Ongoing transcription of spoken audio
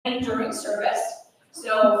during service.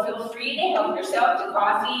 So feel free to help yourself to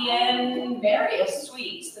coffee and various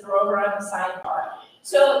sweets that are over on the sidebar.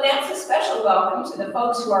 So that's a special welcome to the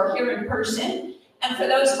folks who are here in person. And for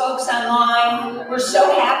those folks online, we're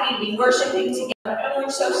so happy to be worshiping together. And we're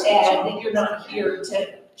so sad that you're not here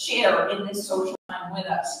to share in this social time with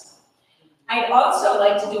us. I'd also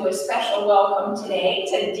like to do a special welcome today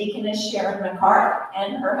to Deaconess Sharon McCart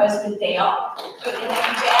and her husband Dale. Good to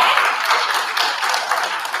have you back.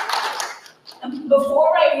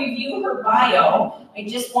 Before I review her bio, I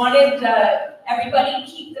just wanted everybody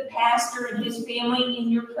to keep the pastor and his family in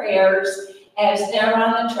your prayers as they're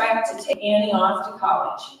on the track to take Annie off to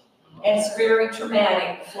college. It's very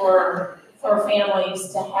traumatic for families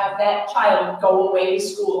to have that child go away to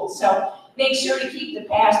school. So make sure to keep the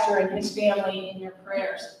pastor and his family in your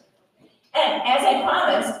prayers. And as I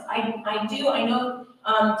promised, I know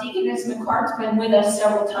Deaconess McCart's been with us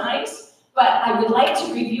several times, but I would like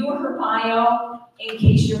to review her bio in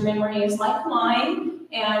case your memory is like mine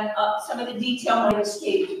and some of the detail might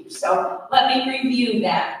escape you. So let me review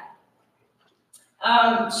that.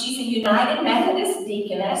 She's a United Methodist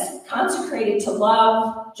deaconess consecrated to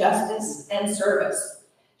love, justice, and service.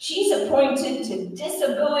 She's appointed to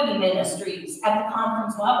disability ministries at the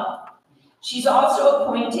conference level. She's also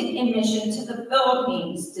appointed in mission to the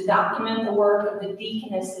Philippines to document the work of the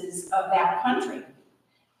deaconesses of that country.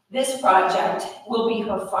 This project will be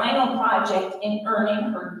her final project in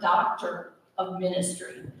earning her Doctor of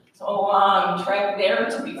Ministry. So a long trek there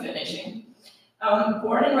to be finishing.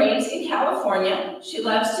 Born and raised in California, she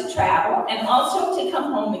loves to travel and also to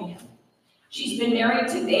come home again. She's been married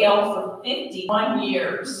to Dale for 51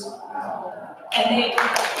 years. And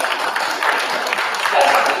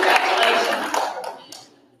congratulations.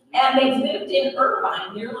 And they've lived in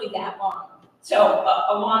Irvine nearly that long. So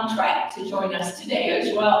a long track to join us today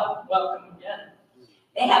as well. Welcome again.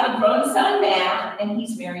 They have a grown son, Matt, and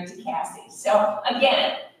he's married to Cassie. So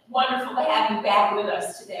again, wonderful to have you back with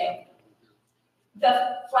us today.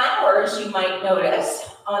 The flowers you might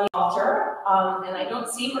notice on the altar, and I don't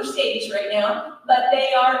see Mercedes right now, but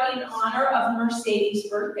they are in honor of Mercedes'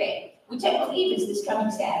 birthday, which I believe is this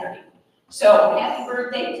coming Saturday. So happy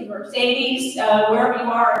birthday to Mercedes. Wherever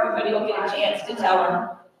you are, everybody will get a chance to tell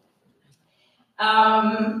her.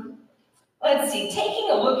 Let's see, taking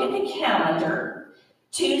a look at the calendar,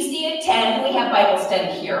 Tuesday at 10, we have Bible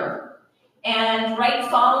study here. And right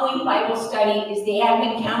following Bible study is the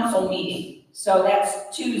Advent Council meeting. So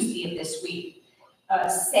that's Tuesday of this week.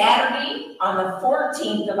 Saturday on the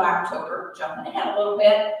 14th of October, jumping ahead a little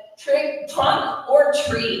bit, trunk or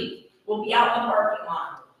tree will be out in the parking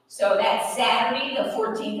lot. So that's Saturday, the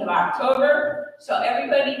 14th of October. So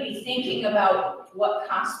everybody be thinking about what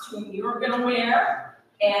costume you're going to wear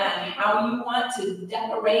and how you want to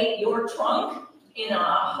decorate your trunk in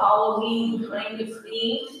a Halloween kind of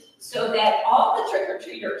theme so that all the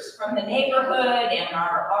trick-or-treaters from the neighborhood and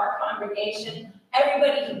our congregation,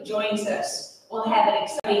 everybody who joins us will have an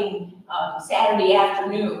exciting Saturday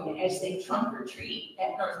afternoon as they trunk or treat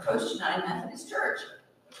at North Coast United Methodist Church.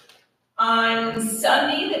 On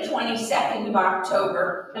Sunday, the 22nd of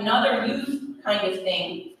October, another youth kind of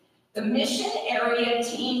thing, the Mission Area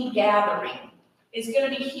Team Gathering is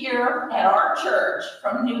going to be here at our church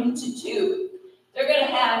from noon to 2. They're going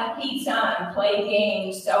to have pizza and play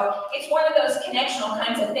games. So it's one of those connectional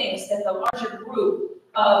kinds of things that the larger group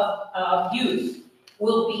of youth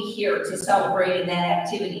will be here to celebrate in that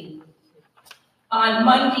activity. On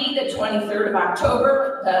Monday, the 23rd of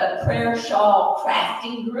October, the prayer shawl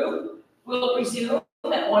crafting group will resume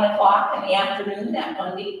at 1 o'clock in the afternoon that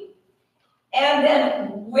Monday. And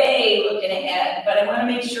then way looking ahead, but I want to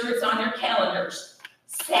make sure it's on your calendars.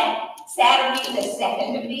 Saturday, the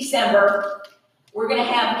 2nd of December, we're going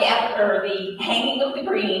to have the hanging of the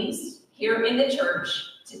greens here in the church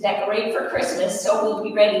to decorate for Christmas, so we'll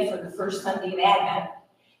be ready for the first Sunday of Advent.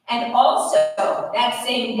 And also, that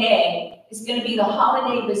same day is going to be the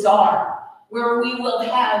Holiday Bazaar, where we will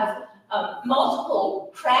have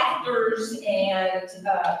multiple crafters and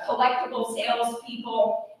collectible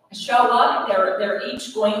salespeople show up. They're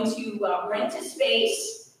each going to rent a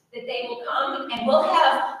space that they will come, and we'll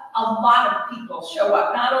have a lot of people show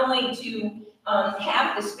up, not only to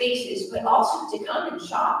have the spaces, but also to come and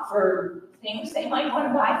shop for things they might want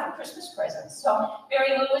to buy for Christmas presents. So,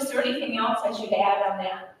 Mary Lou, is there anything else I should add on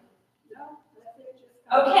that? No, that's it.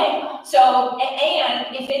 Okay, so,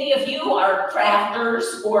 and if any of you are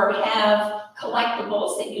crafters or have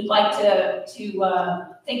collectibles that you'd like to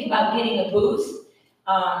think about getting a booth,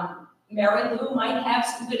 Mary Lou might have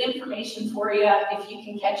some good information for you if you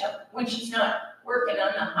can catch her when she's not working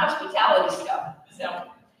on the hospitality stuff. So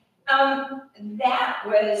That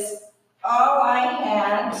was all I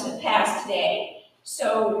had to pass today.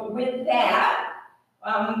 So with that,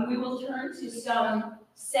 we will turn to some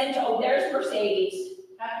oh, there's Mercedes.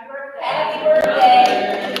 Happy birthday. Happy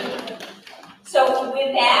birthday. So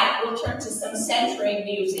with that, we'll turn to some centering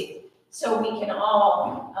music so we can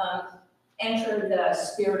all enter the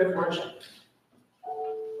spirit of worship.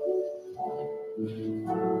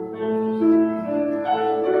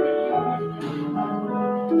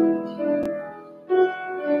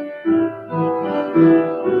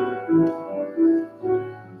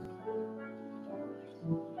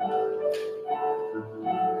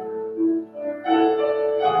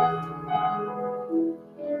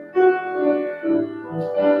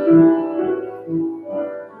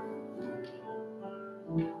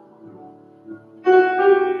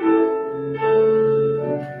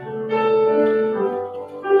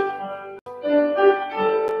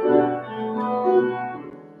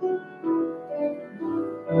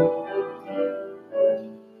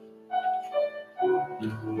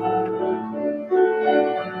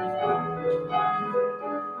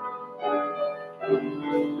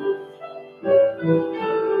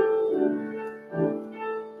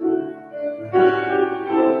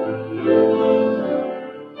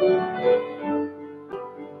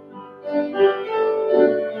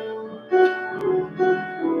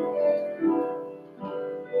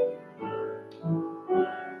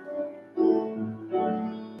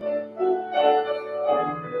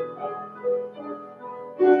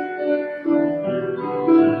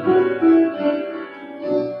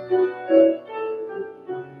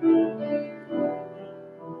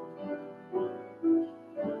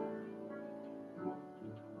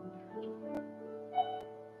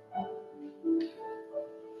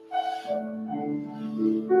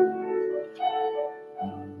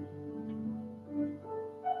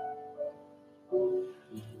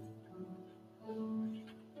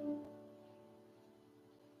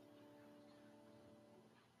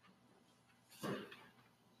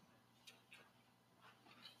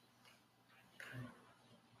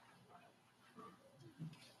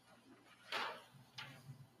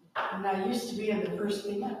 And I used to be in the first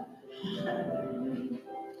thing up.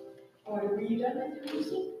 Oh, were you done with your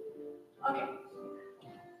music? Okay.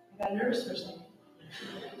 I got nervous for a second.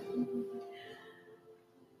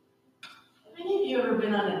 Have any of you ever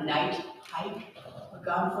been on a night hike or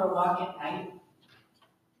gone for a walk at night?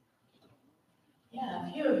 Yeah,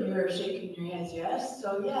 a few of you are shaking your heads, yes.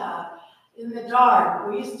 So yeah, in the dark.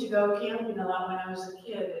 We used to go camping a lot when I was a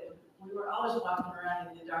kid. And we were always walking around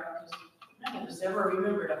in the dark because none of us ever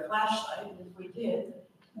remembered a flashlight. And if we did,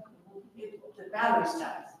 the batteries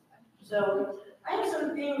died. So I have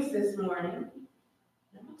some things this morning.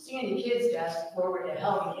 I don't see any kids asking forward to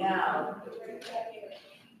help me out.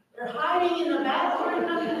 They're hiding in the back corner.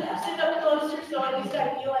 Sit up closer so at least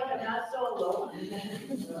I feel like I'm not so alone.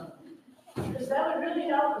 Because that would really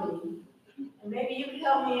help me. And maybe you could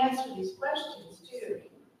help me answer these questions too.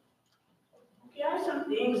 Okay, I have some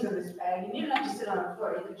things in this bag, and you don't have to sit on the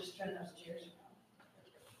floor. You could just turn those chairs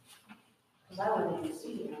around. Because I wouldn't even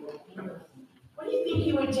see you. What do you think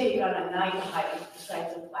you would take on a night hike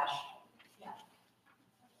besides a flashlight? Yeah.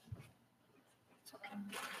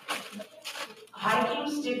 A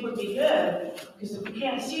hiking stick would be good, because if you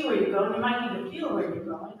can't see where you're going, you might need to feel where you're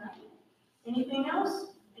going. Anything else?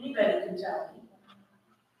 Anybody can tell me.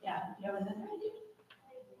 Yeah, you have another idea?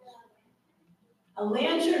 A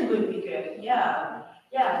lantern would be good, yeah.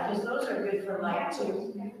 Yeah, because those are good for light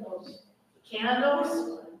too.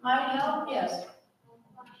 Candles might help, yes.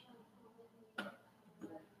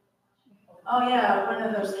 Oh yeah, one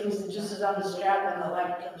of those things that just is on the strap and the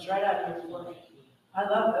light comes right out of your forehead. I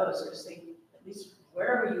love those because they, at least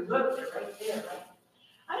wherever you look, they're right there, right?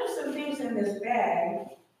 I have some things in this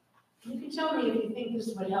bag. You can tell me if you think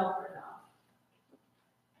this would help or not.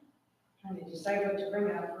 I'm trying to decide what to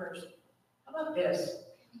bring out first. How about this?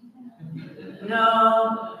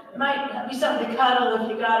 No, it might be something to cuddle if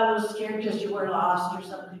you got a little scared because you were lost or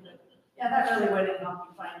something. Yeah, that really wouldn't help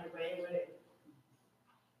you find your way, would it?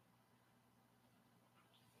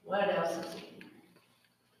 What else is it?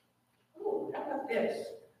 Ooh, how about this?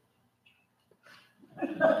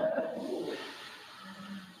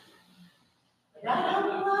 That help a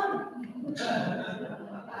lot?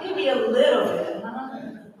 Maybe a little bit, huh?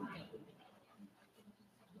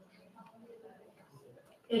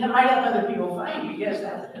 It might help other people find you, yes,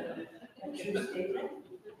 that's a true statement.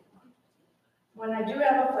 When I do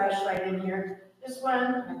have a flashlight in here, this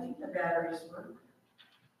one, I think the batteries work.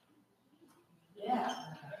 Yeah.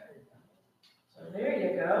 So there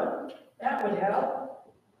you go. That would help.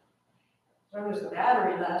 As long as the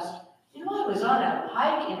battery lasts. You know, I was on a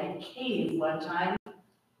hike in a cave one time,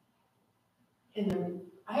 and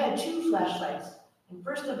I had 2 flashlights. And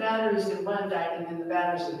first the batteries in one died, and then the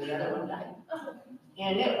batteries in the other one died.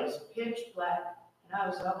 And it was pitch black, and I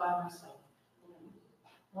was all by myself.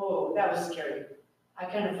 Oh, that was scary. I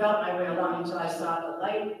kind of felt my way along until I saw the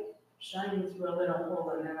light shining through a little hole,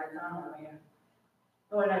 and then I found my way.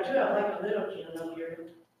 Oh, and I do have like a little candle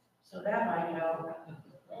here, so that might help.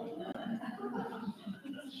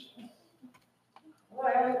 Boy,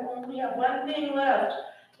 I only have one thing left.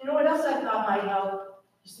 You know what else I thought might help?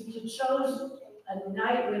 Is if you chose a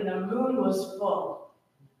night when the moon was full,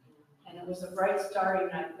 and it was a bright starry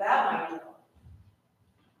night. That might help.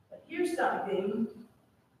 But here's something.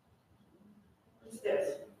 What's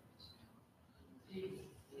this?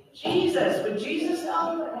 Jesus. Would Jesus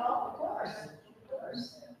help? Well, of course.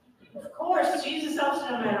 Of course, Jesus helps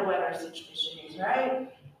no matter what our situation is,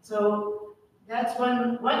 right? So that's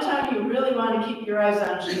one time you really want to keep your eyes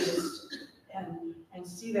on Jesus and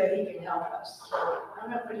see that he can help us. So I'm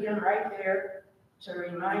going to put him right there to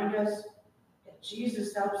remind us that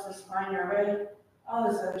Jesus helps us find our way. All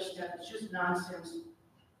this other stuff is just nonsense.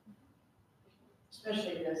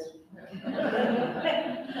 Especially this.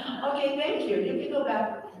 Okay, thank you. You can go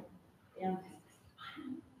back. Yeah.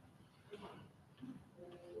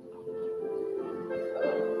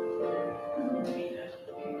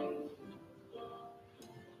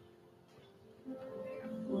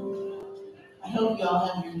 I hope you all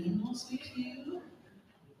have your hymnals with you.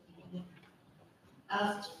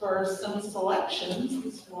 Asked for some selections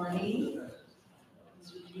this morning.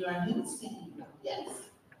 As we do our hymn singing. Yes.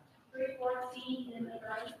 314 in the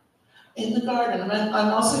garden. In the garden.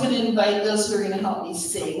 I'm also going to invite those who are going to help me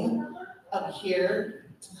sing up here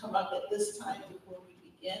to come up at this time before we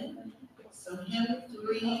begin. So hymn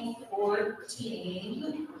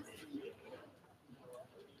 314.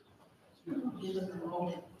 Give them a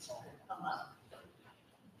moment to come up.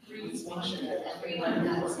 Please make sure that everyone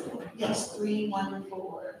has it. Yes,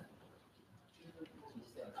 314.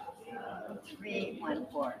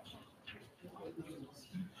 314.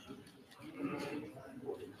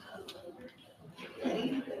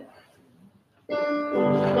 Ready?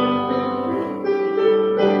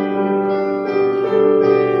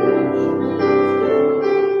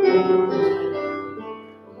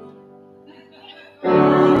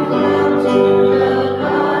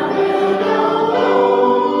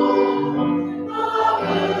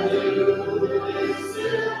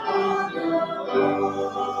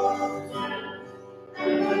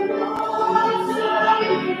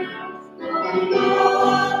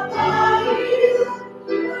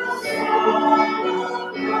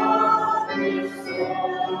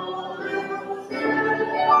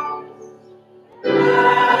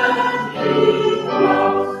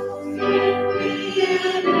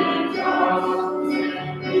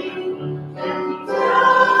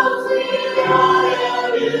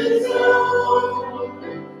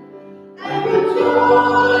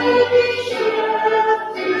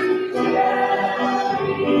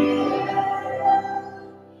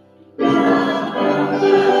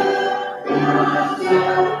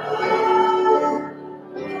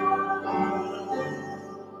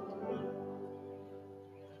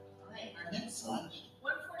 Next one.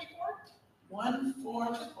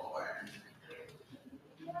 144.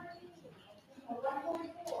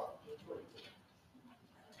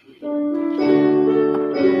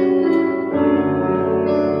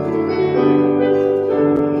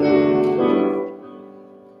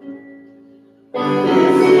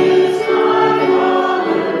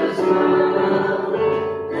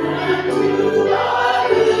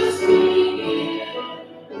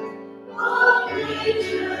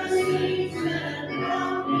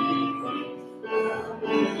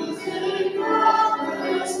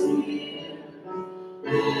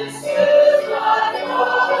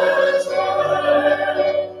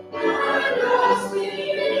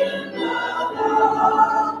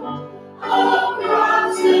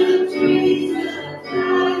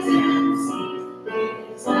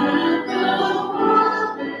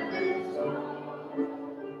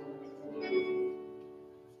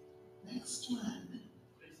 Next one.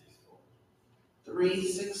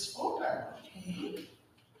 364. Okay.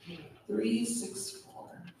 364.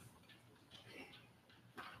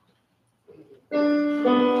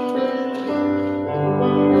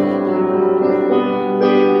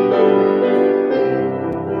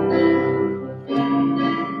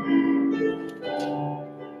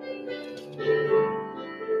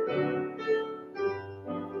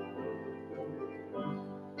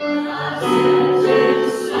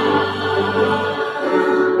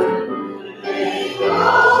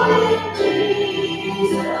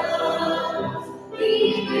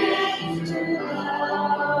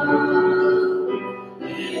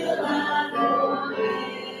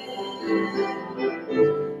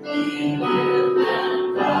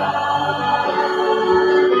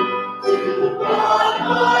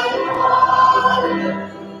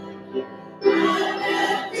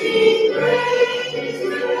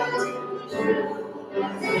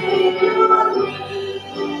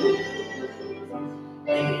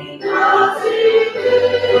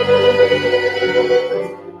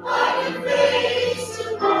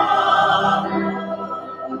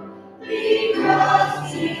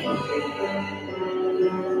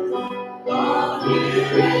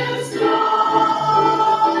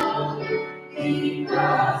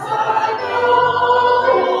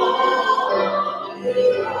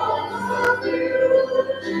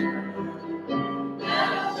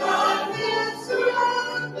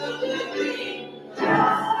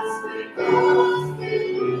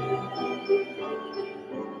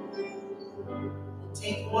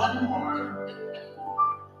 one more.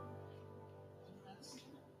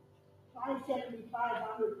 575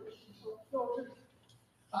 soldiers.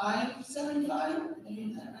 575?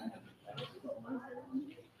 Maybe that right?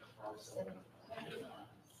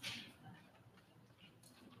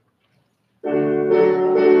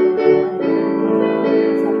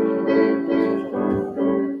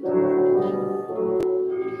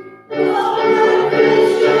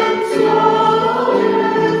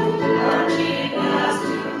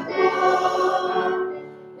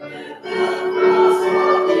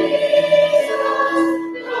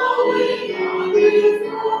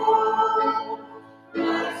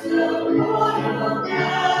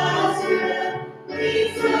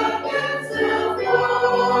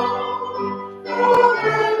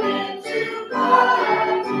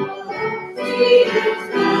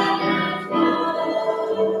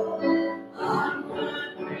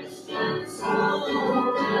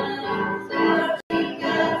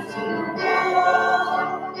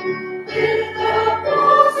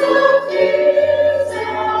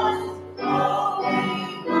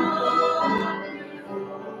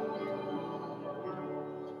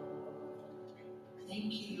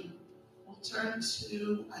 Thank you. We'll turn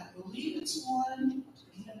to, I believe it's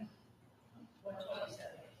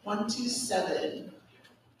 127.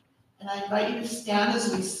 And I invite you to stand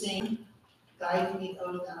as we sing, Guide Me,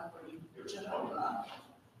 O Thou Great Jehovah.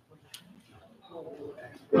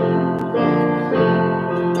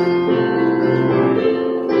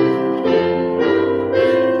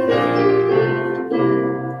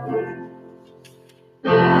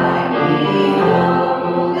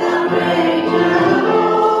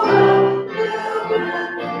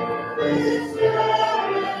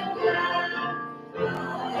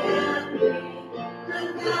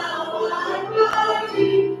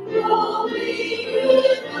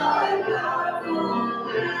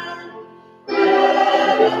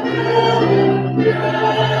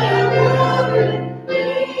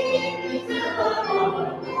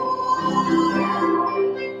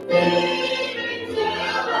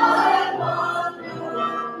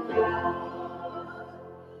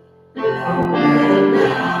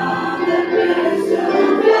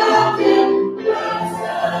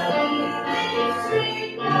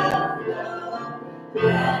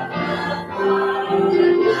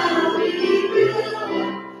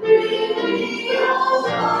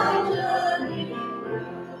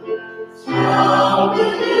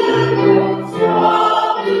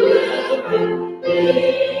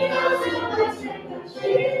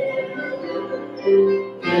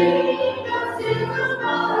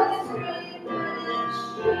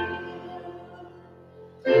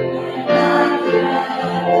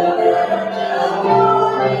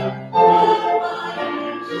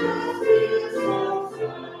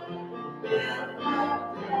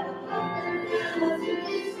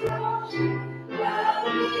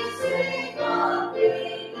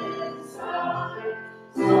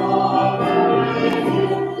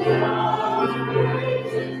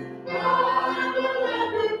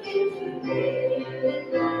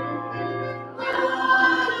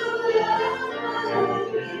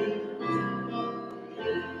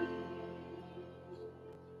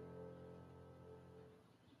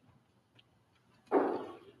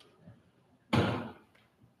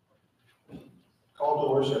 Call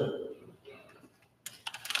to worship.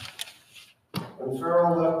 When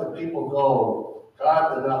Pharaoh let the people go,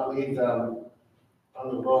 God did not lead them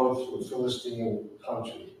on the road through Philistine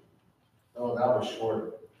country. No, that was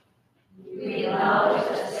short. We acknowledge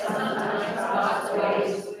that sometimes God's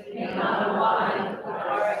ways may not align with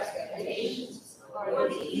our expectations or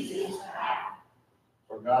the easiest path.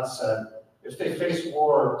 For God said, if they face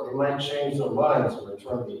war, they might change their minds and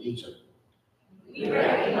return to Egypt. We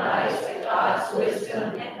recognize that God's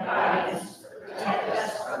wisdom and guidance protect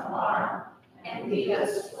us from harm and lead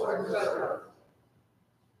us toward growth.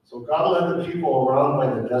 So God led the people around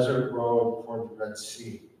by the desert road toward the Red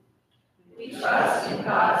Sea. We trust in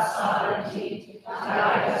God's sovereignty to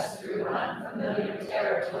guide us through unfamiliar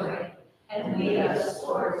territory and lead us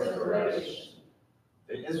towards liberation.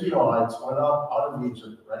 The Israelites went up out of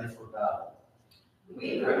Egypt ready for battle.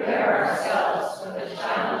 We prepare ourselves for the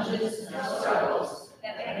challenges and struggles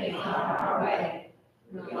that may come our way,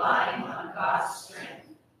 relying on God's strength.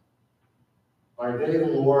 By day, the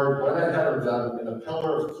Lord went ahead of them in a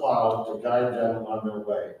pillar of cloud to guide them on their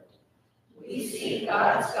way. We seek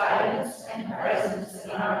God's guidance and presence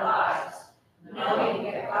in our lives, knowing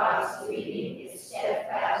that God's leading is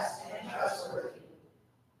steadfast and trustworthy.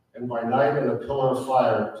 And by night, in a pillar of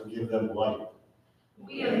fire to give them light.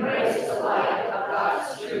 We embrace the light of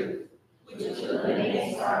God's truth, which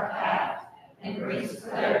illuminates our path and brings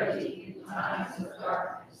clarity in times of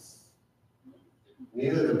darkness.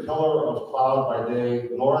 Neither the pillar of cloud by day,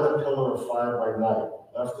 nor the pillar of fire by night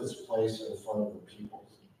left its place in front of the people.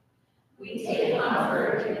 We take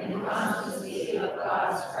comfort in the constancy of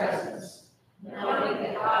God's presence, knowing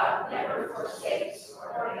that God never forsakes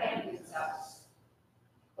or abandons us.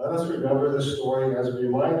 Let us remember this story as a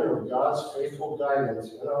reminder of God's faithful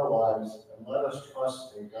guidance in our lives, and let us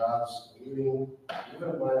trust in God's leading,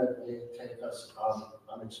 even when it may take us on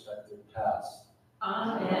unexpected paths.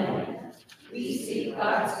 Amen. We seek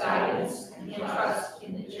God's guidance and trust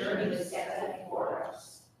in the journey set before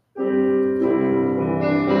us.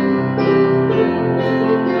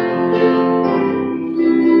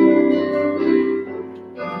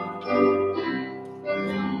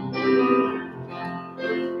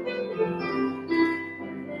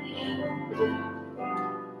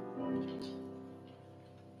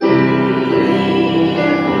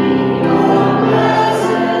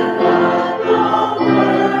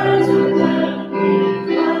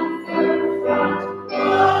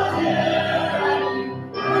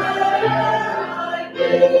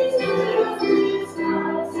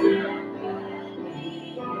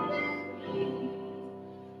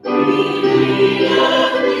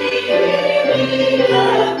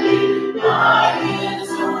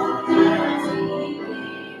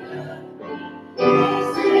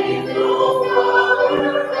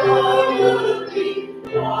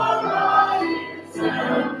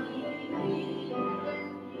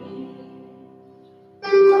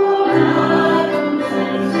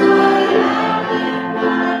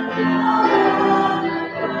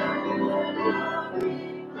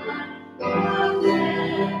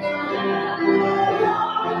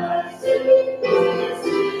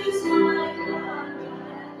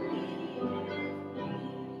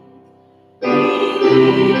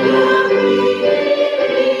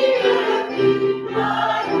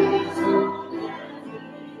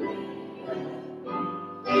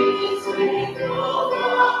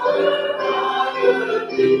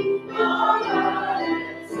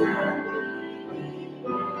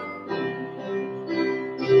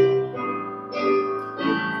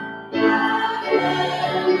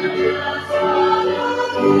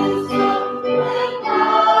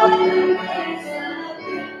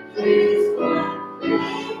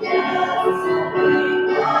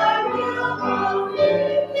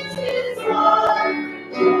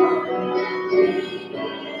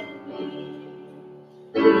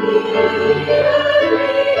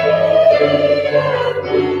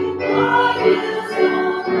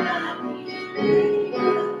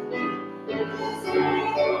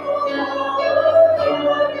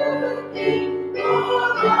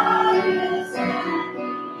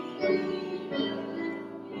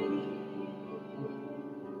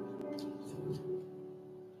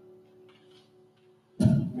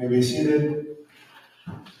 You may be seated.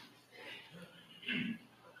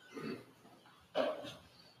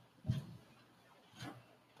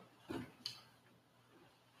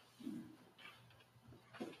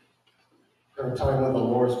 Our time with the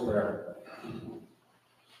Lord's Prayer.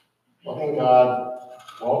 Loving God,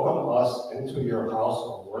 welcome us into your house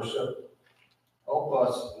of worship. Help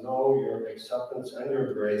us know your acceptance and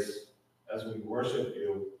your grace as we worship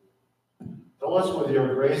you. Fill us with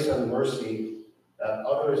your grace and mercy that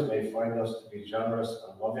others may find us to be generous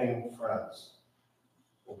and loving friends.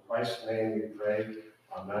 In Christ's name we pray.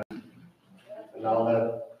 Amen. And now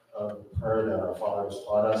that prayer that our Father has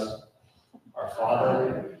taught us. Our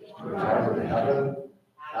Father, who art in heaven,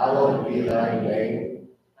 hallowed be thy name.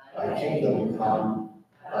 Thy kingdom come,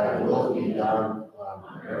 thy will be done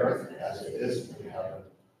on earth as it is in heaven.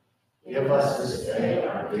 Give us this day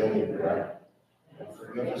our daily bread, and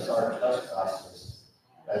forgive us our trespasses,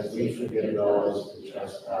 as we forgive those who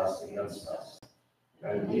trespass against us.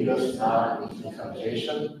 And lead us not into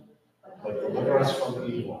temptation, but deliver us from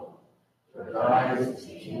evil. For thine is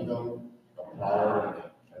the kingdom, the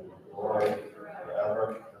power, and the glory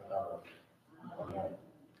forever and ever. Amen.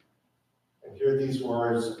 And hear these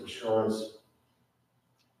words of assurance.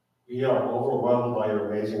 We are overwhelmed by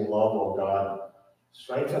your amazing love, O God.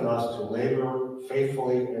 Strengthen us to labor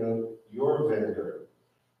faithfully in your vineyard.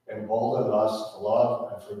 Embolden us to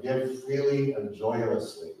love and forgive freely and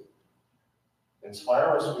joyously.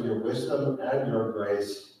 Inspire us with your wisdom and your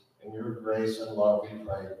grace. In your grace and love we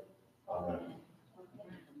pray. Amen.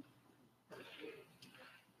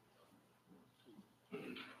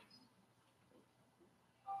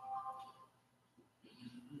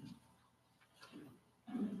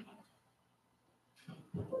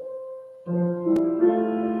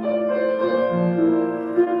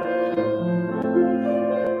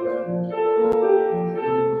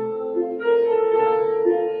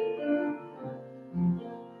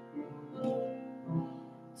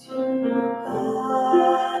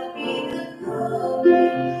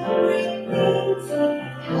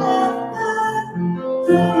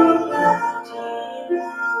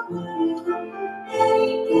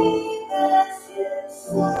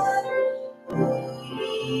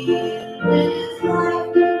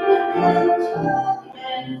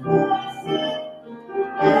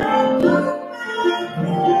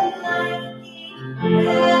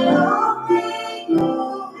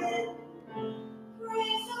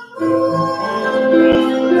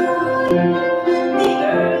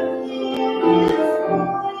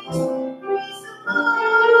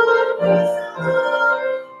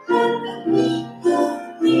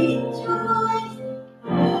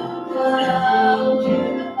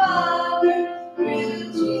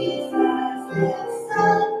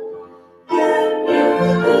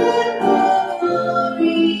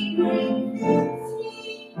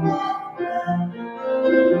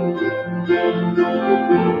 Oh,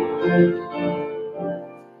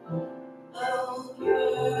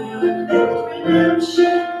 perfect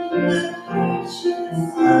redemption, the purchase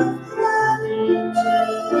of blood to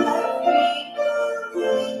every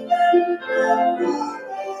believer, the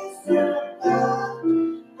promise above,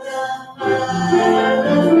 the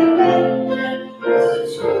marvelous defender who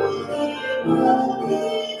truly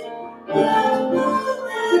believes, the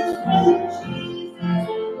moment from Jesus,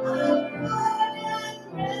 our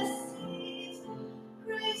pardon receives.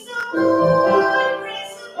 Praise the Lord,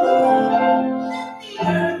 praise the Lord, let the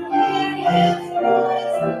earth hear his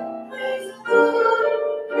voice. Praise the Lord,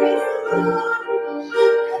 let the people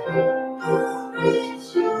rejoice.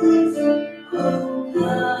 Oh,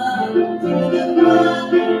 come to the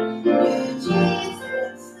Father, new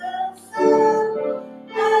Jesus the Son,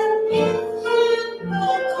 and give him the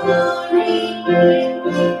glory for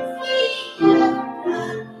things he hath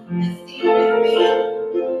done. Let's sing with me.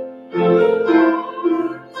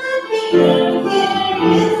 Let the earth hear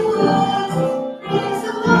his voice. Praise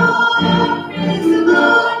the Lord, praise the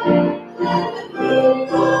Lord. Let the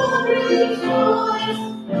people rejoice.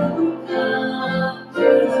 Oh, come to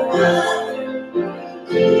the Father,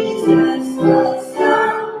 Jesus the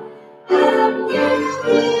Son, and give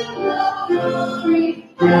him the glory,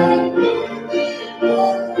 and give him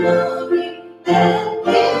the glory, and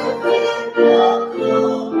give him the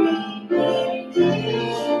glory.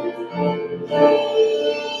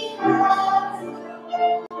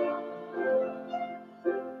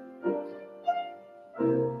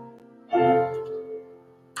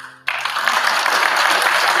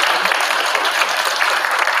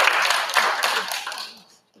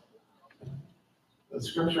 The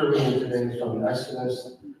scripture reading today is from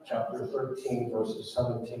Exodus chapter 13, verses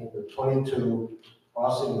 17 to 22,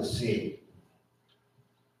 crossing the sea.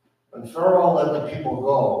 When Pharaoh let the people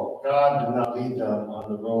go, God did not lead them on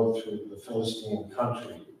the road through the Philistine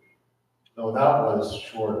country, though that was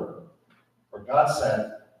shorter. For God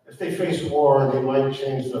said, if they face war, they might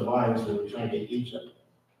change their minds and return to Egypt.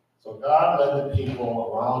 So God led the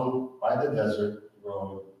people around by the desert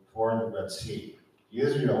road toward the Red Sea. The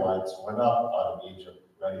Israelites went up out of Egypt,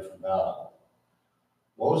 ready for battle.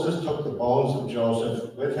 Moses took the bones of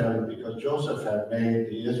Joseph with him because Joseph had made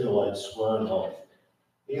the Israelites swear an oath.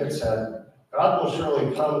 He had said, God will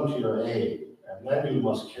surely come to your aid, and then you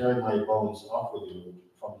must carry my bones up with you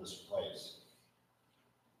from this place.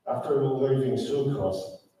 After leaving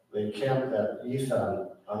Sukkot, they camped at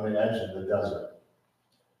Ethan on the edge of the desert.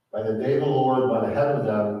 By the day the Lord went ahead of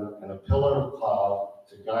them in a pillar of cloud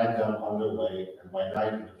to guide them on their way, and by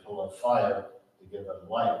night in a pillar of fire to give them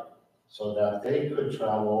light, so that they could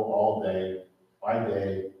travel all day, by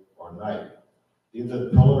day or night. Neither the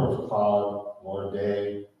pillar of cloud nor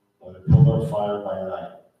day, nor the pillar of fire by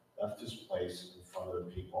night left this place in front of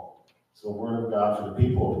the people. It's the word of God for the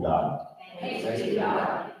people of God. Thanks be to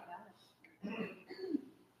God.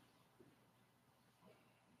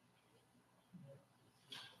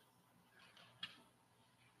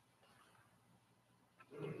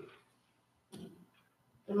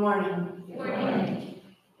 Good morning. Good morning.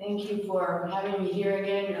 Thank you for having me here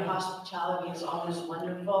again. Your hospitality is always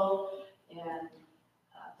wonderful, and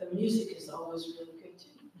the music is always really good too.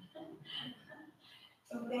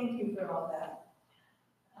 So thank you for all that.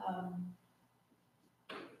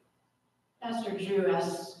 Pastor Drew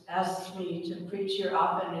asked me to preach here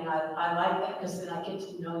often, and I like that because then I get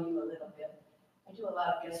to know you a little bit. I do a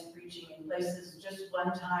lot of guest preaching in places just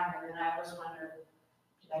one time, and then I always wonder,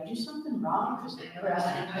 did I do something wrong? Because they never asked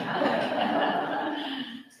me back.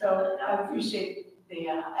 So I appreciate the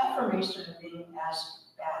affirmation of being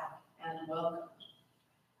asked back and welcome.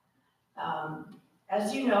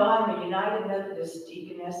 As you know, I'm a United Methodist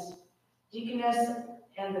deaconess. Deaconess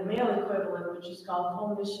and the male equivalent, which is called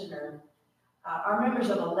home missioner, are members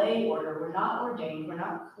of a lay order. We're not ordained, we're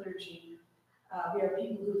not clergy. We are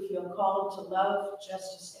people who feel called to love,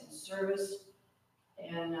 justice, and service,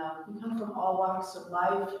 and who come from all walks of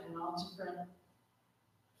life and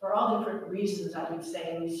for all different reasons, I would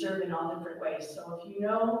say, and we serve in all different ways. So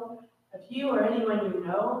if you or anyone you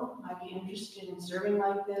know might be interested in serving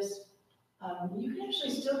like this, you can actually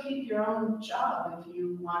still keep your own job if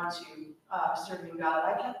you want to serve in God.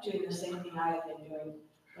 I kept doing the same thing I had been doing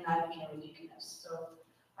when I became a deaconess. So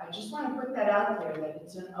I just want to put that out there, that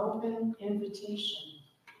it's an open invitation.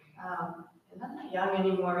 And I'm not young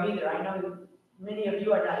anymore either. I know many of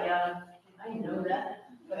you are not young. I know that,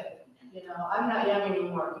 but I'm not young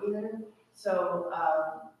anymore either. So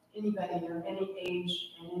anybody of any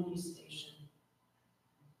age and any station.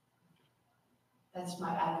 That's my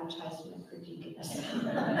advertisement for deaconess.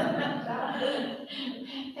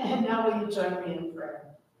 And now will you join me in prayer?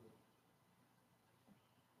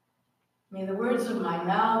 May the words of my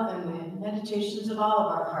mouth and the meditations of all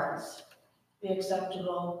of our hearts be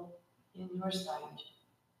acceptable in your sight,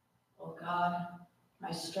 O God,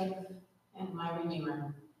 my strength and my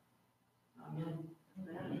Redeemer. Amen.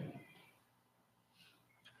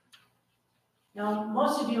 Now,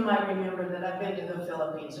 most of you might remember that I've been to the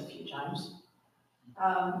Philippines a few times.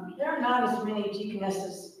 There are not as many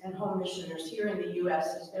deaconesses and home missioners here in the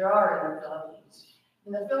U.S. as there are in the Philippines.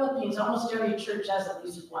 In the Philippines, almost every church has at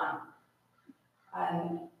least one.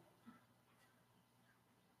 And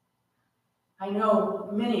I know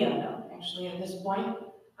many of them, actually, at this point.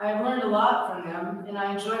 I've learned a lot from them, and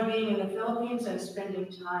I enjoy being in the Philippines and spending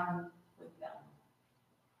time with them.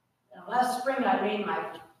 Now, last spring, I made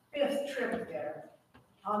my 5th trip there.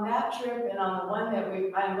 On that trip and on the one that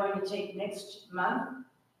I'm going to take next month,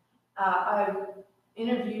 I've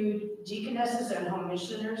interviewed deaconesses and home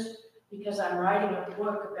missioners because I'm writing a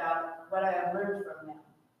book about what I have learned from them.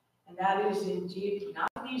 And that is indeed not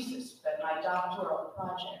a thesis, but my doctoral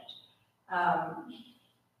project.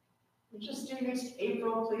 We're just due next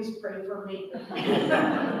April. Please pray for me.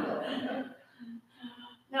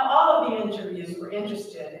 Now, all of the interviews were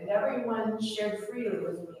interested, and everyone shared freely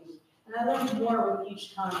with me, and I learned more with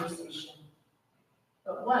each conversation.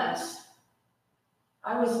 But once,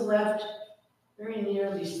 I was left very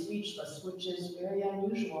nearly speechless, which is very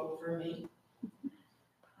unusual for me.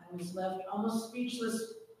 I was left almost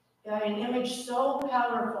speechless by an image so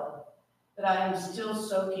powerful that I am still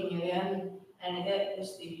soaking it in, and it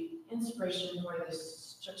is the inspiration for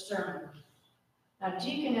this sermon. Now,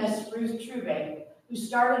 Deaconess Ruth Trube, who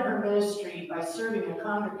started her ministry by serving a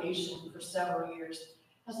congregation for several years,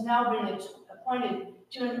 has now been appointed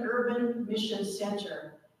to an urban mission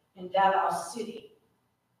center in Davao City.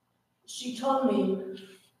 She told me,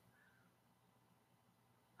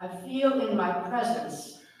 I feel in my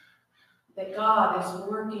presence that God is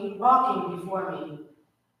walking before me,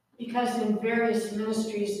 because in various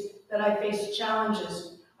ministries that I face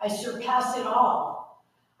challenges, I surpass it all.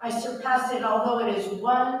 I surpass it, although it is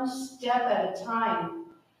one step at a time.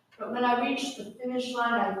 But when I reach the finish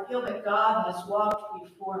line, I feel that God has walked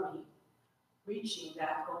before me, reaching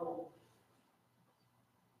that goal.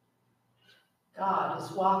 God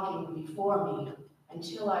is walking before me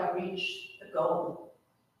until I reach the goal.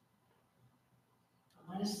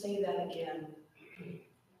 I want to say that again.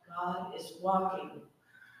 God is walking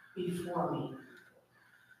before me.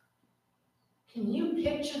 Can you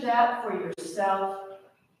picture that for yourself?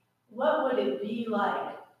 What would it be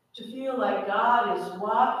like to feel like God is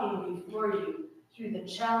walking before you through the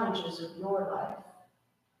challenges of your life?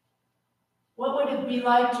 What would it be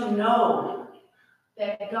like to know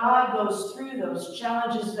that God goes through those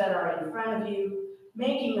challenges that are in front of you,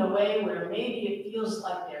 making a way where maybe it feels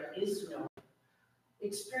like there is no way,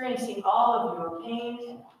 experiencing all of your pain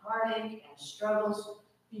and heartache and struggles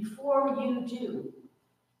before you do,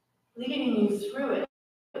 leading you through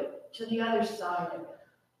it to the other side of it?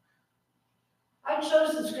 I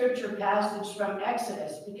chose the scripture passage from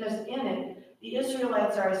Exodus because in it, the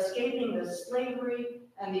Israelites are escaping the slavery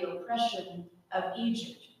and the oppression of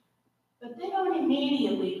Egypt. But they don't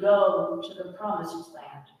immediately go to the promised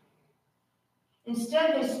land.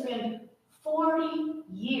 Instead, they spend 40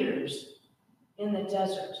 years in the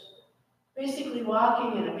desert, basically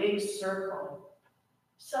walking in a big circle.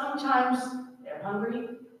 Sometimes they're hungry,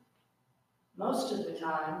 most of the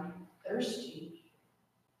time thirsty,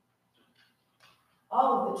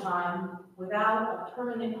 all of the time without a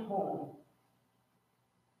permanent home,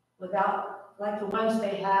 without like the ones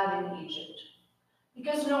they had in Egypt.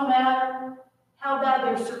 Because no matter how bad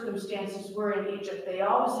their circumstances were in Egypt, they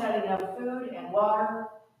always had enough food and water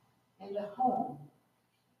and a home.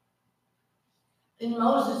 Then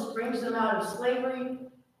Moses brings them out of slavery,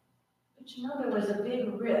 but you know there was a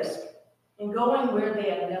big risk in going where they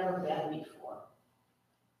had never been before.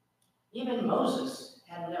 Even Moses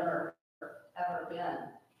had never, ever been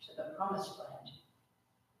to the promised land.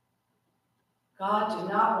 God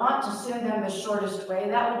did not want to send them the shortest way.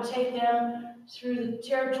 That would take them through the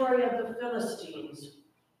territory of the Philistines,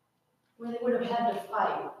 where they would have had to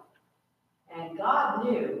fight. And God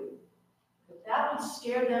knew that that would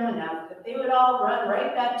scare them enough that they would all run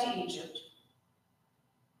right back to Egypt.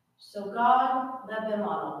 So God led them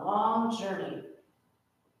on a long journey.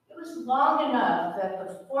 It was long enough that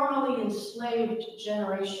the formerly enslaved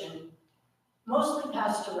generation mostly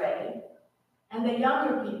passed away, and the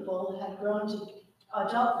younger people had grown to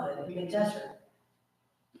adulthood in the desert.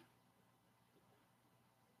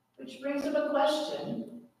 Which brings up a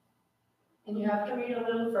question, and you have to read a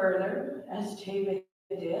little further, as David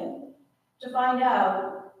did, to find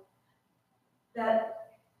out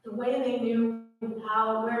that the way they knew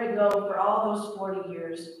where to go for all those 40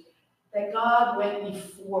 years, that God went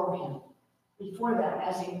before him, before that,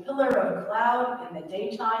 as a pillar of cloud in the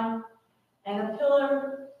daytime and a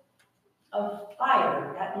pillar of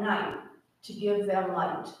fire at night to give them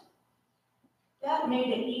light. That made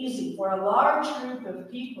it easy for a large group of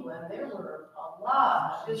people, and there were a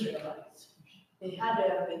lot of Israelites. They had to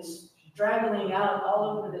have been straggling out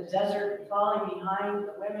all over the desert, falling behind.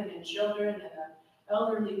 The women and children and the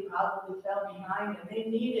elderly probably fell behind, and they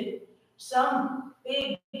needed some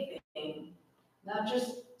big thing, not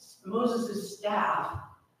just Moses' staff,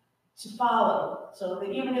 to follow, so that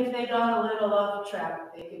even if they got a little off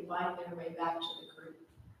track, they could find their way back to the group.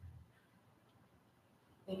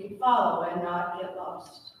 They could follow and not get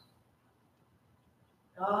lost.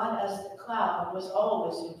 God, as the cloud, was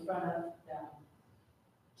always in front of them,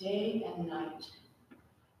 day and night.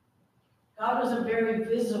 God was a very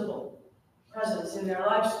visible presence in their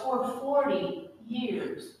lives for 40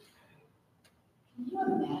 years. Can you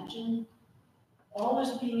imagine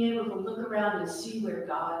always being able to look around and see where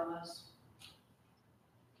God was?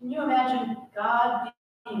 Can you imagine God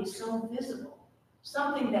being so visible?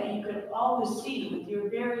 Something that you could always see with your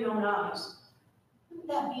very own eyes. Wouldn't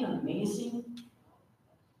that be amazing?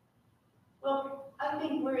 Well, I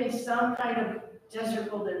think we're in some kind of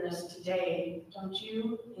desert wilderness today, don't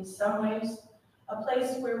you? In some ways, a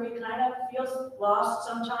place where we kind of feel lost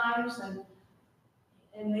sometimes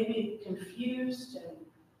and maybe confused and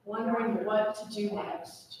wondering what to do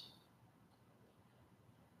next.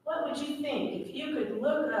 What would you think if you could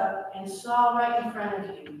look up and saw right in front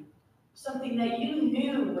of you something that you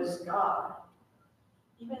knew was God,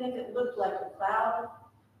 even if it looked like a cloud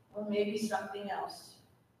or maybe something else?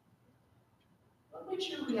 What would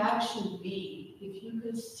your reaction be if you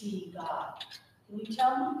could see God? Can you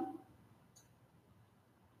tell me?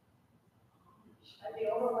 I'd be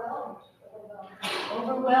overwhelmed.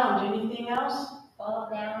 Overwhelmed. Anything else? Fall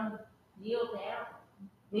down, kneel down.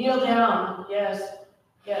 Kneel down. Yes.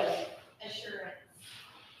 Yes. Assurance.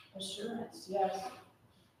 Assurance. Yes.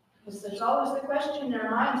 Because there's always the question in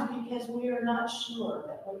our minds because we are not sure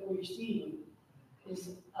that what we're seeing is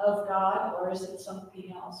of God or is it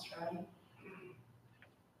something else, right?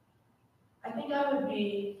 I think I would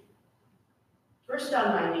be first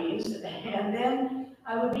on my knees and then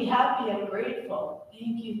I would be happy and grateful.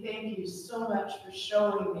 Thank you so much for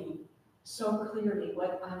showing me so clearly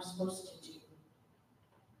what I'm supposed to do.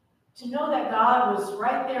 To know that God was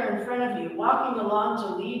right there in front of you, walking along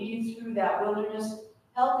to lead you through that wilderness,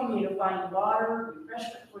 helping you to find water,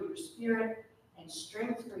 refreshment for your spirit, and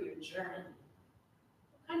strength for your journey.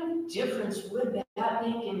 What kind of difference would that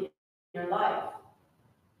make in your life?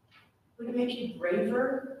 Would it make you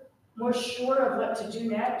braver, more sure of what to do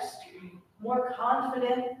next, more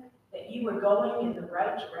confident that you were going in the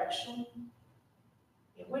right direction?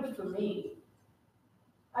 It would for me.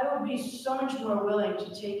 I would be so much more willing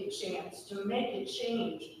to take a chance, to make a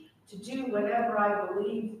change, to do whatever I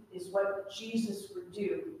believe is what Jesus would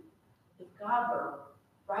do if God were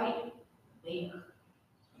right there,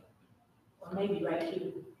 or maybe right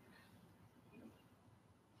here.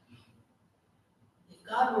 If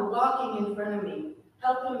God were walking in front of me,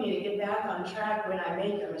 helping me to get back on track when I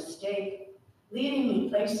make a mistake, leading me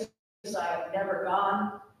places I have never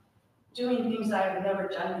gone, doing things I have never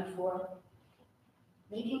done before,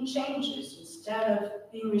 making changes instead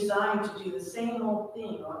of being resigned to do the same old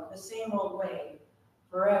thing or the same old way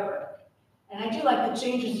forever. And I do like the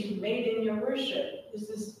changes you've made in your worship. This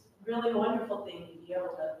is really a wonderful thing to be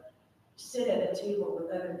able to sit at a table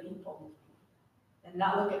with other people and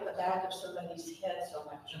not look at the back of somebody's head so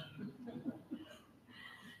much.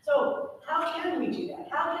 So how can we do that?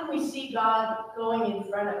 How can we see God going in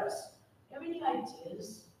front of us? Do you have any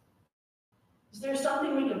ideas? Is there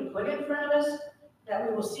something we can put in front of us that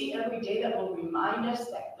we will see every day that will remind us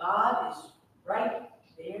that God is right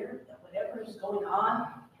there, that whatever is going on,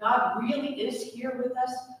 God really is here with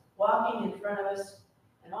us, walking in front of us,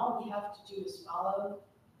 and all we have to do is follow?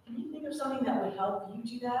 Can you think of something that would help you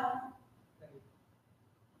do that?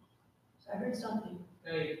 So I heard something.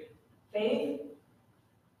 Faith. Faith?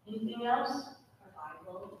 Anything else? A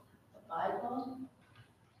Bible. The Bible?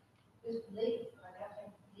 Just believe. I have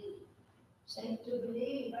to believe. Say to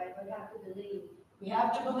believe. I would have to believe. We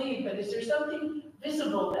have to believe, but is there something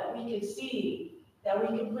visible that we can see, that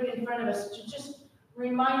we can put in front of us to just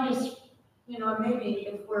remind us, maybe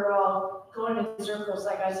if we're all going in circles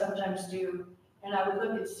like I sometimes do, and I would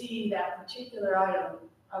look and see that particular item,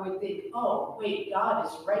 I would think, oh, wait, God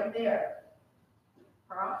is right there.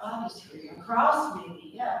 God is here. A cross,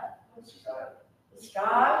 maybe, yeah. The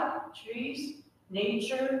sky, trees,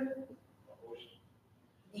 nature,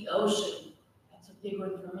 the ocean. a big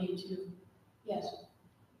one for me too. Yes.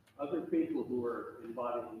 Other people who are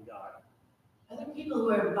embodying God. Other people who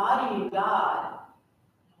are embodying God.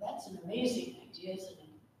 That's an amazing idea, isn't it?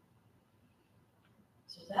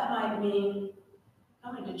 So that might mean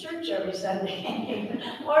coming to church every Sunday,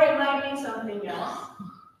 or it might mean something else.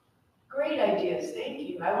 Great ideas, thank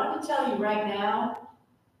you. I want to tell you right now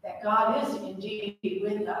that God is indeed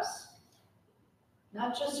with us.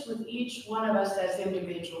 Not just with each one of us as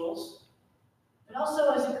individuals, but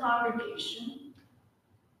also as a congregation.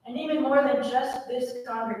 And even more than just this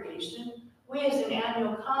congregation, we as an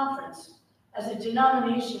annual conference, as a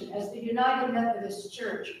denomination, as the United Methodist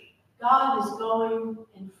Church, God is going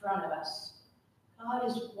in front of us. God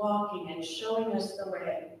is walking and showing us the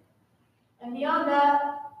way. And beyond that,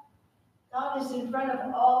 God is in front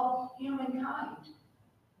of all humankind.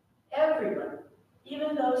 Everyone.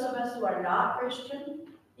 Even those of us who are not Christian,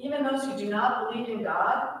 even those who do not believe in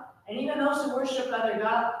God, and even those who worship other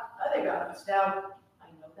gods. Now, I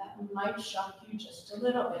know that might shock you just a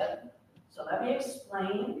little bit, so let me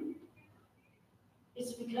explain.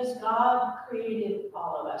 It's because God created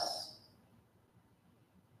all of us.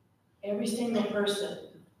 Every single person.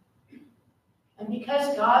 And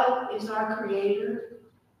because God is our creator,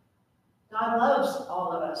 God loves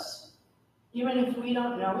all of us. Even if we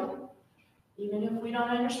don't know it, even if we don't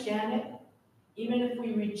understand it, even if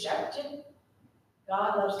we reject it,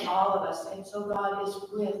 God loves all of us, and so God is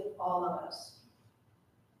with all of us.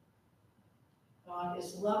 God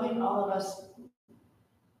is loving all of us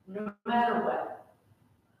no matter what.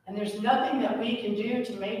 And there's nothing that we can do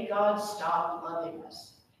to make God stop loving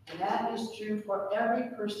us. And that is true for every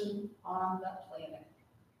person on the planet.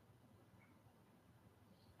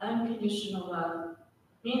 Unconditional love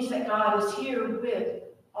means that God is here with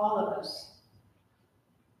all of us.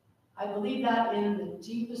 I believe that in the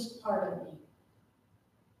deepest part of me.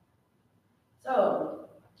 So,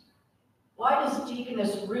 why does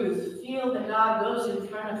Deaconess Ruth feel that God goes in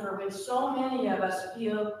front of her when so many of us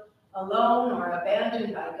feel alone or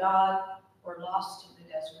abandoned by God or lost in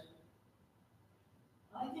the desert?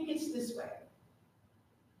 Well, I think it's this way.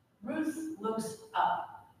 Ruth looks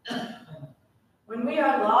up. When we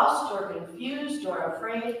are lost or confused or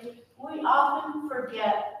afraid, we often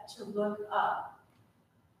forget to look up.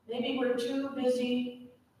 Maybe we're too busy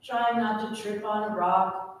trying not to trip on a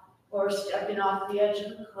rock or stepping off the edge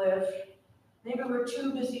of a cliff. Maybe we're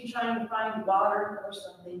too busy trying to find water or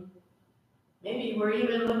something. Maybe we're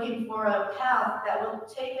even looking for a path that will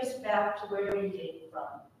take us back to where we came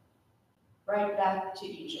from, right back to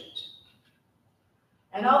Egypt.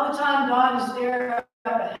 And all the time, God is there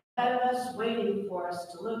up ahead of us, waiting for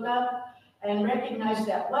us to look up and recognize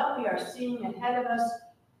that what we are seeing ahead of us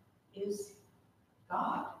is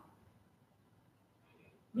God.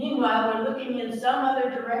 Meanwhile, we're looking in some other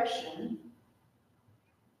direction,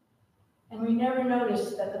 and we never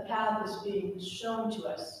notice that the path is being shown to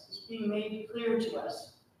us, is being made clear to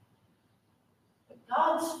us. But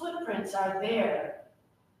God's footprints are there,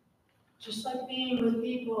 just like being with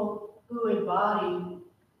people who embody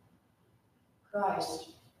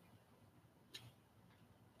Christ.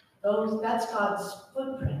 That's God's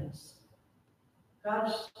footprints.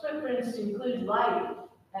 God's footprints include light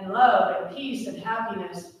and love and peace and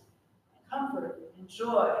happiness and comfort and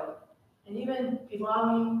joy and even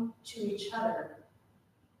belonging to each other.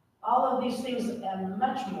 All of these things and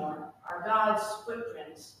much more are God's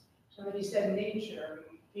footprints. Somebody said nature,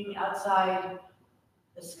 being outside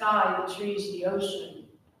the sky, the trees, the ocean.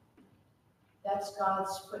 That's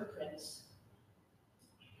God's footprints.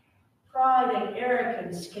 Pride and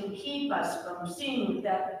arrogance can keep us from seeing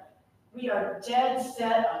that we are dead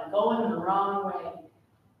set on going the wrong way,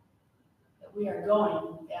 that we are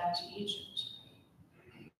going back to Egypt.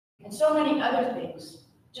 And so many other things,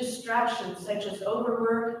 distractions such as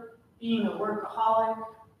overwork, being a workaholic,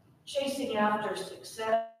 chasing after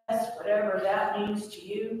success, whatever that means to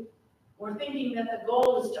you, or thinking that the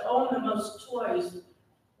goal is to own the most toys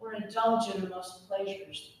or indulge in the most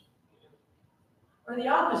pleasures. Or the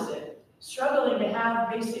opposite, struggling to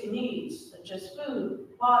have basic needs such as food,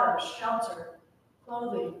 water, shelter,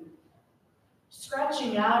 clothing.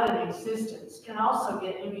 Scratching out an existence can also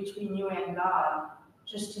get in between you and God,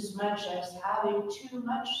 just as much as having too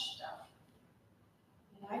much stuff.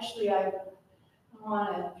 And actually, I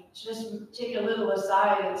want to just take a little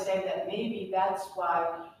aside and say that maybe that's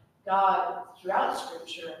why God, throughout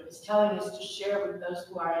Scripture, is telling us to share with those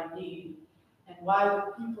who are in need, and why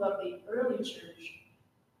the people of the early church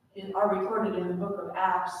are recorded in the book of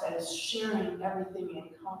Acts as sharing everything in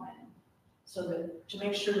common, so that to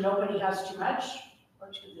make sure nobody has too much or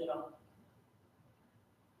too little.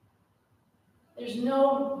 There's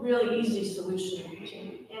no really easy solution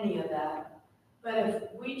to any of that. But if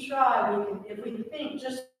we try, if we think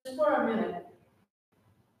just for a minute,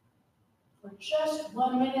 for just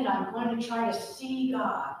 1 minute, I'm going to try to see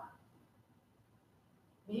God.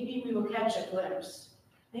 Maybe we will catch a glimpse.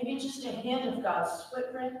 Maybe just a hint of God's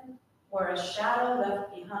footprint or a shadow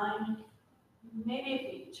left behind. Maybe if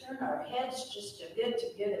we turn our heads just a bit to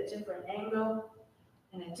get a different angle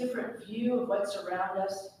and a different view of what's around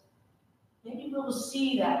us, maybe we'll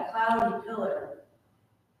see that cloudy pillar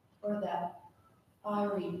or that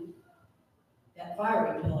fiery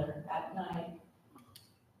pillar at night.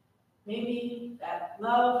 Maybe that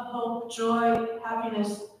love, hope, joy,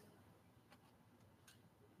 happiness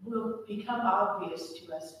will become obvious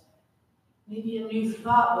to us. Maybe a new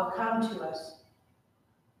thought will come to us.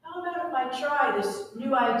 How about if I try this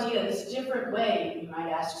new idea, this different way, we might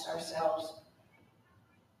ask ourselves.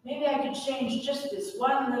 Maybe I could change just this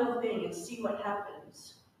one little thing and see what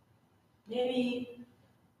happens. Maybe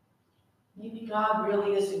God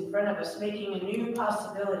really is in front of us, making a new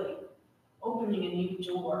possibility, opening a new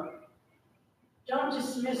door. Don't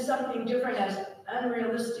dismiss something different as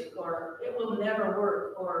unrealistic or it will never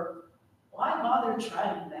work or why bother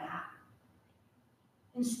trying that?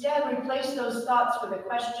 Instead, replace those thoughts with a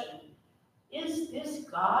question. Is this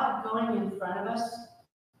God going in front of us?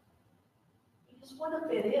 Because what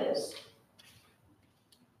if it is?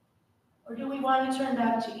 Or do we want to turn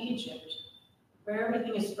back to Egypt, where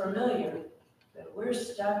everything is familiar, but we're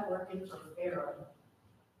stuck working for Pharaoh?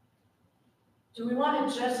 Do we want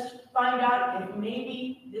to just find out if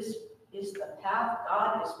maybe this is the path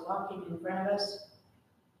God is walking in front of us,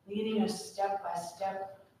 leading us step by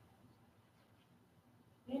step?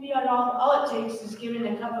 Maybe all it takes is giving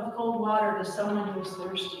a cup of cold water to someone who is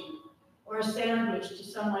thirsty, or a sandwich to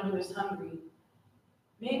someone who is hungry.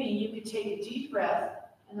 Maybe you could take a deep breath,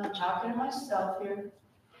 and I'm talking to myself here,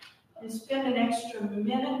 and spend an extra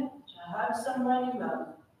minute to hug someone you love,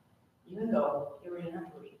 even though you're in a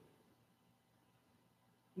hurry.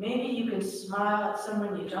 Maybe you can smile at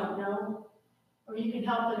someone you don't know, or you can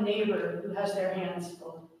help a neighbor who has their hands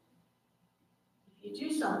full. If you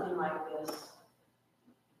do something like this,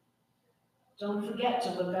 don't forget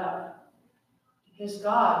to look up, because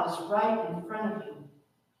God is right in front of you.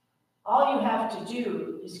 All you have to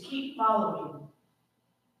do is keep following.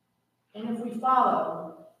 And if we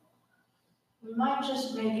follow, we might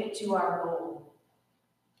just make it to our goal.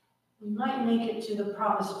 We might make it to the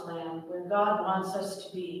promised land where God wants us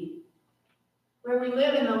to be, where we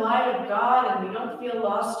live in the light of God and we don't feel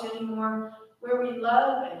lost anymore, where we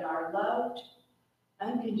love and are loved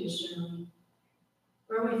unconditionally,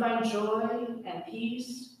 where we find joy and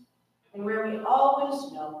peace, and where we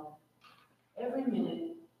always know, every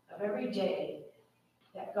minute of every day,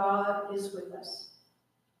 that God is with us.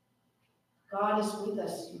 God is with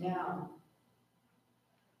us now.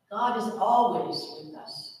 God is always with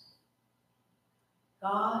us.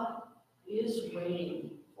 God is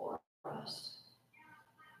waiting for us.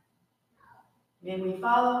 May we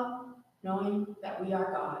follow, knowing that we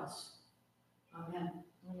are God's. Amen.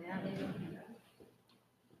 Amen.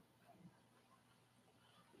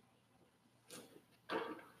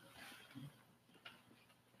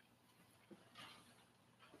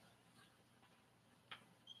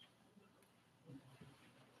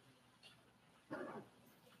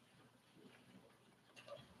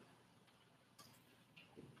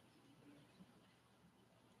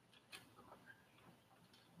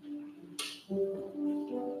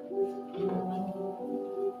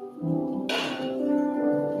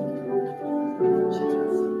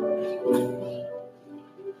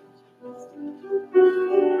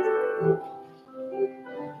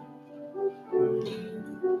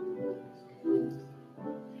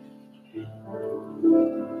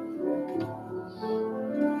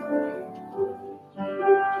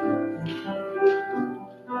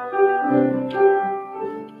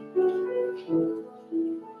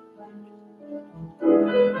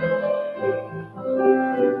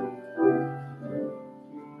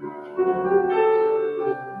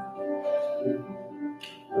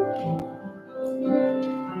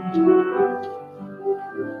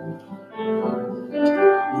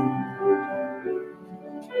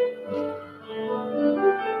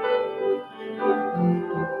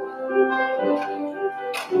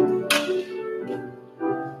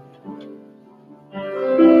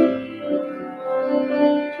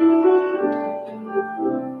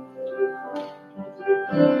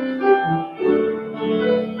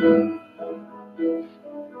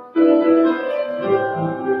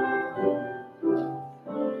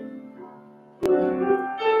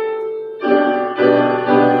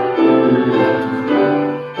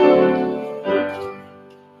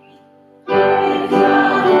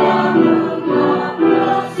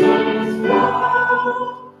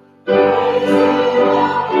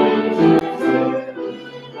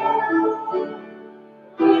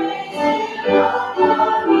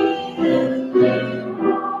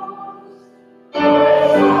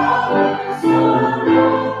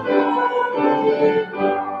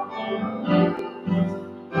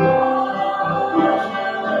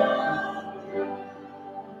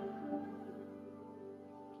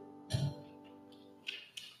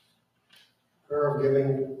 prayer of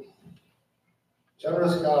giving.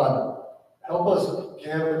 Generous God, help us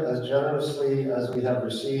give as generously as we have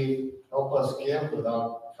received. Help us give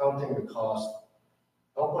without counting the cost.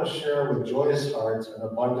 Help us share with joyous hearts and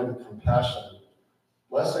abundant compassion.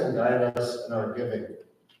 Bless and guide us in our giving,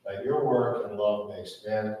 that your work and love may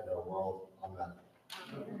expand in our world. Amen.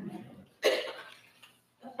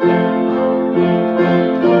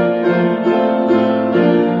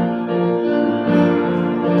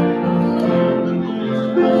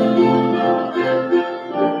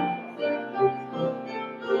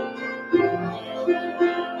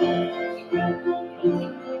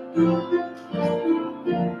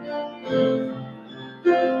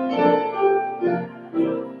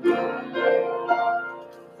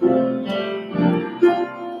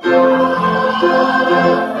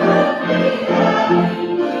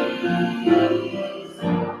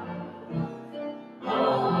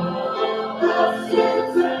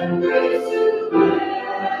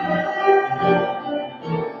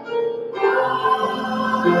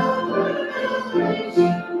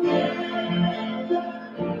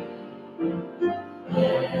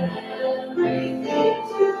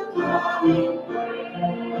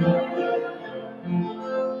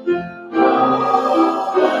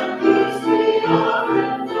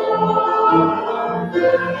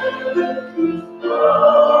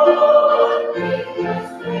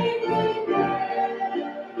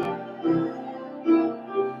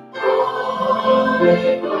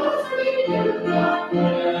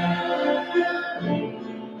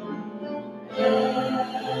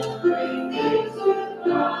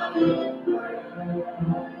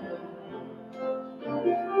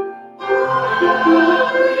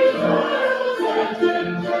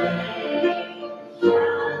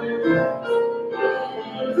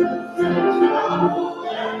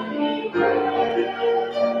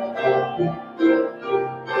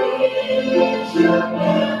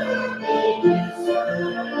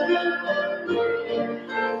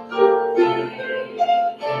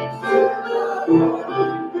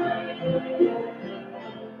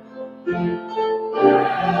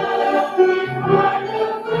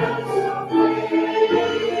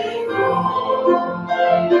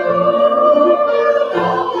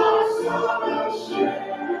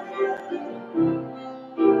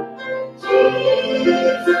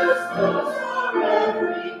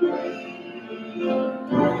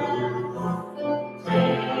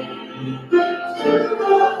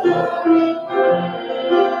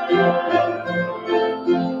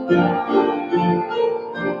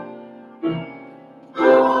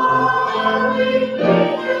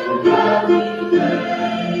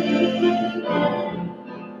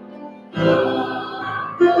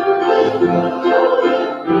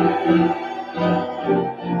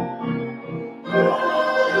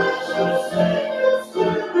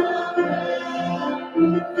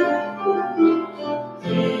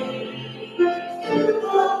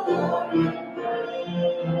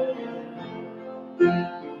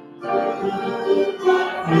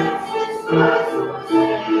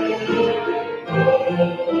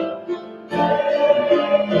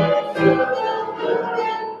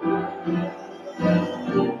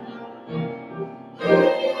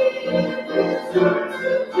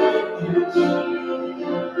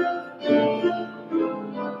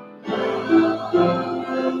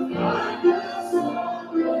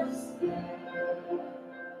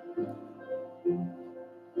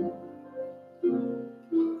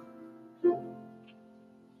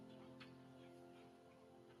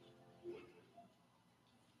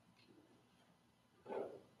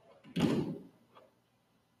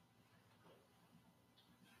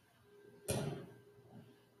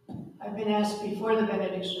 I've been asked before the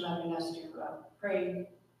benediction, I've been asked to pray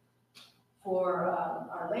for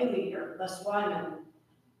our lay leader, Les Wyman,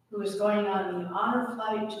 who is going on the honor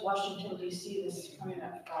flight to Washington, D.C. this coming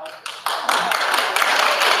up Friday.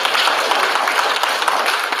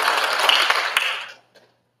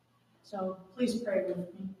 So please pray with me.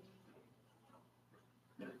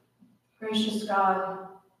 Gracious God,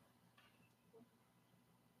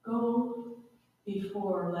 go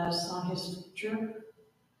before Les on his trip.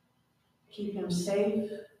 Keep him safe.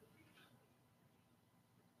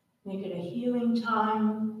 Make it a healing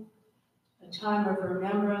time, a time of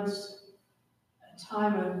remembrance, a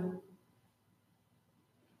time of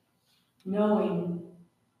knowing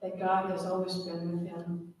that God has always been with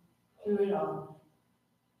him through it all.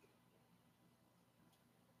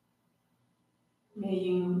 May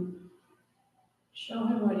you show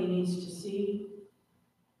him what he needs to see,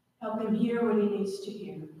 help him hear what he needs to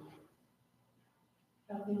hear,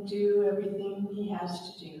 help him do everything he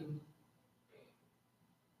has to do.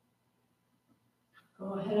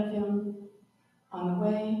 Go ahead of him, on the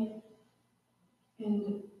way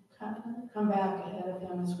and come back ahead of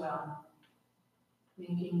him as well,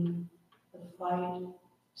 making the flight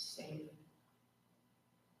safe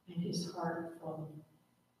and his heart full.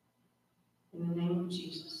 In the name of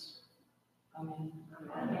Jesus, amen.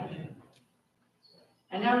 Amen.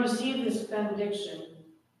 And now receive this benediction.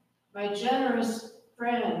 My generous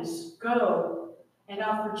friends, go and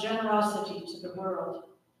offer generosity to the world.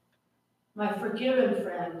 My forgiven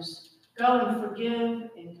friends, go and forgive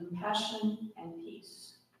in compassion and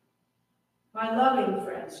peace. My loving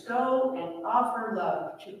friends, go and offer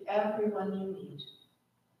love to everyone you meet.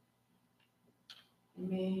 And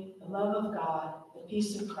may the love of God, the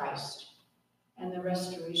peace of Christ, and the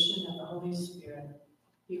restoration of the Holy Spirit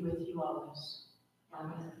be with you always.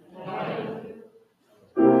 Amen.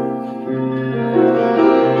 Amen.